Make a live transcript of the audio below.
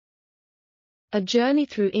A journey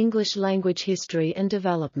through English language history and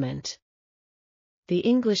development. The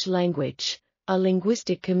English language, a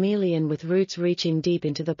linguistic chameleon with roots reaching deep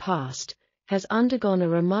into the past, has undergone a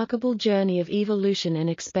remarkable journey of evolution and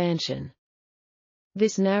expansion.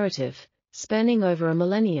 This narrative, spanning over a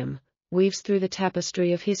millennium, weaves through the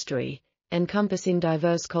tapestry of history, encompassing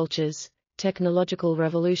diverse cultures, technological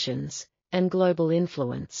revolutions, and global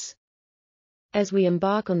influence. As we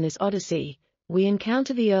embark on this odyssey, we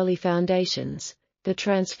encounter the early foundations, the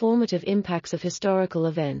transformative impacts of historical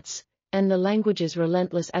events, and the language's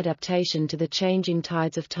relentless adaptation to the changing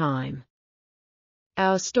tides of time.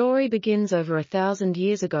 Our story begins over 1,000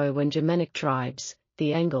 years ago when Germanic tribes,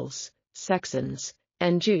 the Angles, Saxons,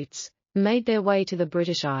 and Jutes, made their way to the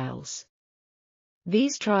British Isles.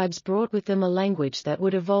 These tribes brought with them a language that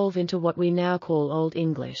would evolve into what we now call Old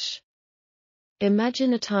English.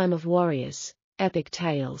 Imagine a time of warriors, epic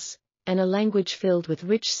tales, and a language filled with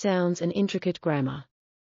rich sounds and intricate grammar.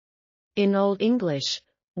 In Old English,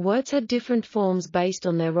 words had different forms based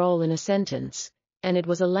on their role in a sentence, and it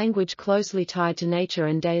was a language closely tied to nature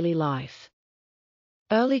and daily life.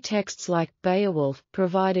 Early texts like Beowulf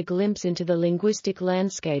provide a glimpse into the linguistic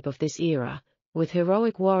landscape of this era, with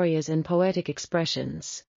heroic warriors and poetic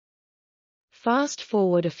expressions. Fast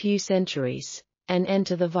forward a few centuries, and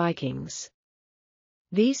enter the Vikings.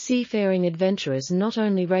 These seafaring adventurers not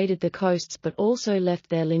only raided the coasts but also left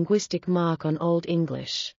their linguistic mark on Old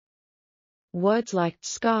English. Words like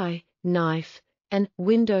sky, knife, and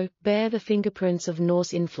window bear the fingerprints of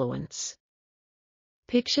Norse influence.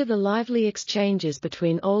 Picture the lively exchanges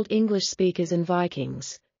between Old English speakers and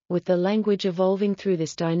Vikings, with the language evolving through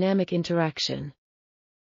this dynamic interaction.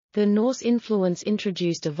 The Norse influence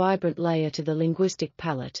introduced a vibrant layer to the linguistic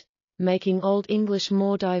palette, making Old English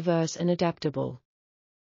more diverse and adaptable.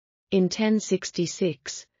 In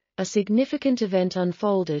 1066, a significant event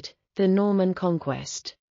unfolded, the Norman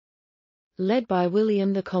Conquest. Led by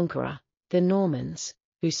William the Conqueror, the Normans,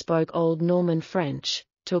 who spoke Old Norman French,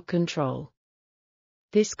 took control.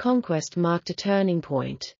 This conquest marked a turning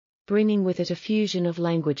point, bringing with it a fusion of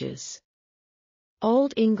languages.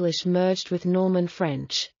 Old English merged with Norman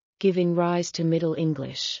French, giving rise to Middle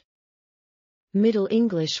English. Middle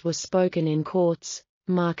English was spoken in courts,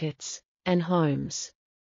 markets, and homes.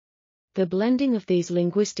 The blending of these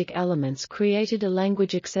linguistic elements created a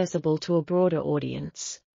language accessible to a broader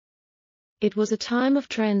audience. It was a time of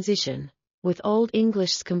transition, with Old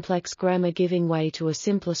English's complex grammar giving way to a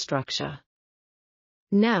simpler structure.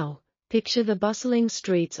 Now, picture the bustling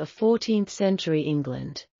streets of 14th-century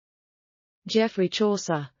England. Geoffrey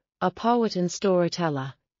Chaucer, a poet and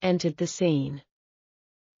storyteller, entered the scene.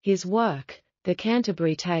 His work, The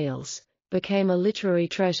Canterbury Tales, became a literary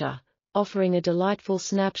treasure, offering a delightful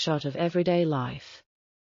snapshot of everyday life.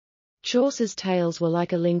 Chaucer's tales were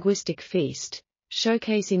like a linguistic feast,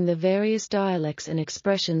 showcasing the various dialects and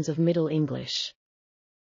expressions of Middle English.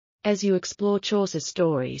 As you explore Chaucer's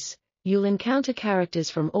stories, you'll encounter characters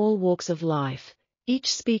from all walks of life,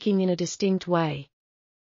 each speaking in a distinct way.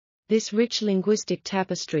 This rich linguistic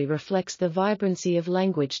tapestry reflects the vibrancy of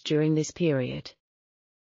language during this period.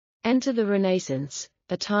 Enter the Renaissance,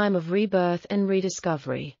 a time of rebirth and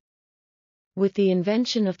rediscovery. With the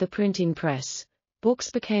invention of the printing press,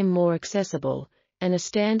 books became more accessible, and a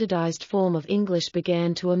standardized form of English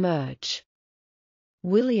began to emerge.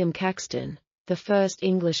 William Caxton, the first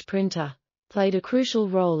English printer, played a crucial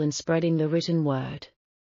role in spreading the written word.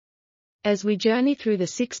 As we journey through the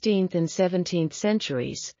 16th and 17th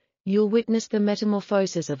centuries, you'll witness the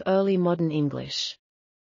metamorphosis of early modern English.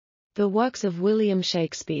 The works of William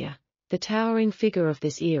Shakespeare, the towering figure of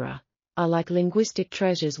this era, are like linguistic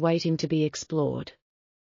treasures waiting to be explored.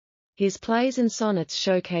 His plays and sonnets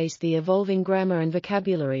showcase the evolving grammar and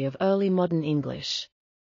vocabulary of early modern English.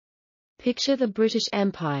 Picture the British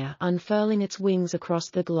Empire unfurling its wings across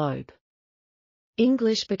the globe.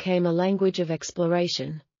 English became a language of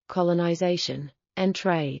exploration, colonization, and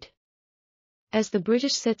trade. As the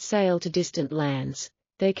British set sail to distant lands,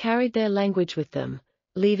 they carried their language with them,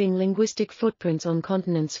 leaving linguistic footprints on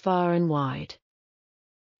continents far and wide.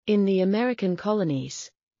 In the American colonies,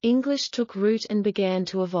 English took root and began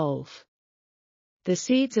to evolve. The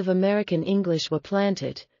seeds of American English were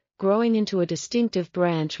planted, growing into a distinctive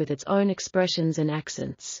branch with its own expressions and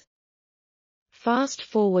accents. Fast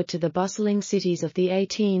forward to the bustling cities of the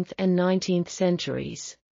 18th and 19th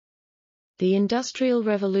centuries. The Industrial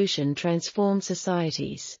Revolution transformed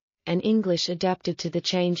societies, and English adapted to the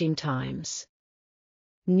changing times.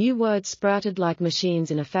 New words sprouted like machines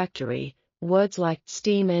in a factory, words like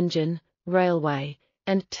steam engine, railway,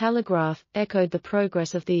 and telegraph echoed the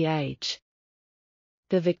progress of the age.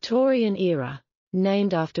 The Victorian era,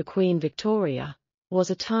 named after Queen Victoria, was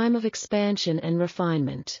a time of expansion and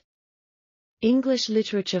refinement. English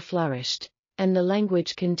literature flourished, and the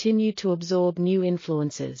language continued to absorb new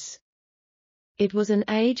influences. It was an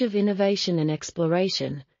age of innovation and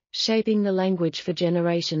exploration, shaping the language for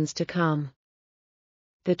generations to come.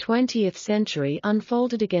 The 20th century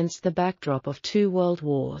unfolded against the backdrop of 2 world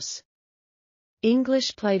wars.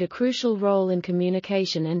 English played a crucial role in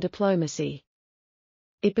communication and diplomacy.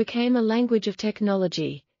 It became a language of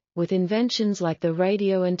technology, with inventions like the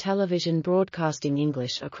radio and television broadcasting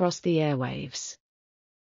English across the airwaves.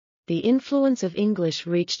 The influence of English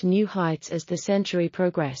reached new heights as the century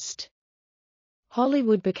progressed.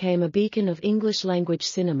 Hollywood became a beacon of English-language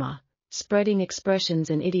cinema, spreading expressions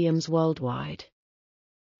and idioms worldwide.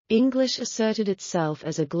 English asserted itself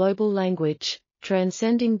as a global language,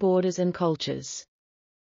 transcending borders and cultures.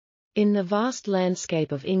 In the vast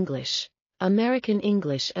landscape of English, American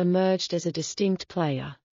English emerged as a distinct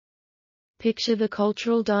player. Picture the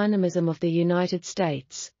cultural dynamism of the United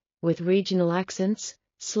States, with regional accents,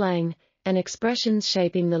 slang, and expressions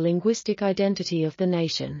shaping the linguistic identity of the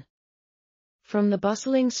nation. From the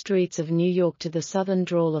bustling streets of New York to the southern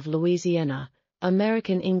drawl of Louisiana,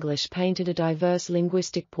 American English painted a diverse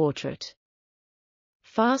linguistic portrait.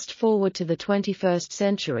 Fast forward to the 21st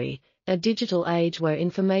century, a digital age where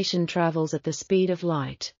information travels at the speed of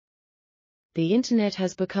light. The Internet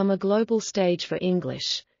has become a global stage for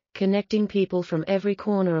English, connecting people from every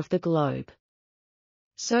corner of the globe.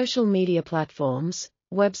 Social media platforms,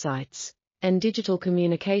 websites, and digital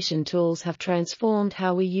communication tools have transformed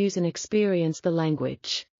how we use and experience the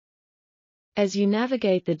language. As you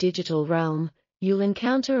navigate the digital realm, you'll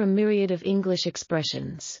encounter a myriad of English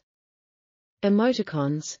expressions.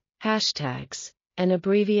 Emoticons, hashtags, and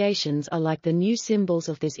abbreviations are like the new symbols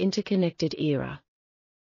of this interconnected era.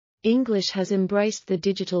 English has embraced the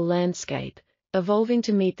digital landscape, evolving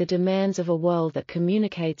to meet the demands of a world that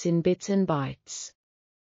communicates in bits and bytes.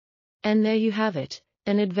 And there you have it,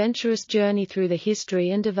 an adventurous journey through the history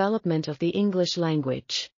and development of the English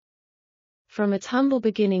language. From its humble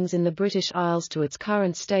beginnings in the British Isles to its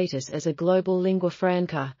current status as a global lingua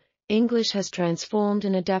franca, English has transformed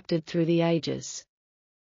and adapted through the ages.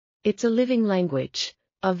 It's a living language,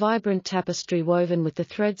 a vibrant tapestry woven with the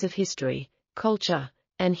threads of history, culture,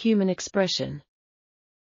 and human expression.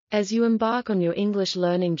 As you embark on your English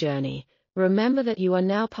learning journey, remember that you are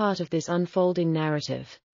now part of this unfolding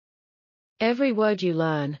narrative. Every word you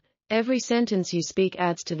learn, every sentence you speak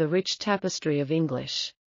adds to the rich tapestry of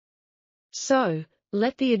English. So,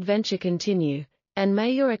 let the adventure continue, and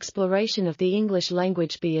may your exploration of the English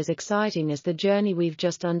language be as exciting as the journey we've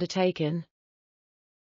just undertaken.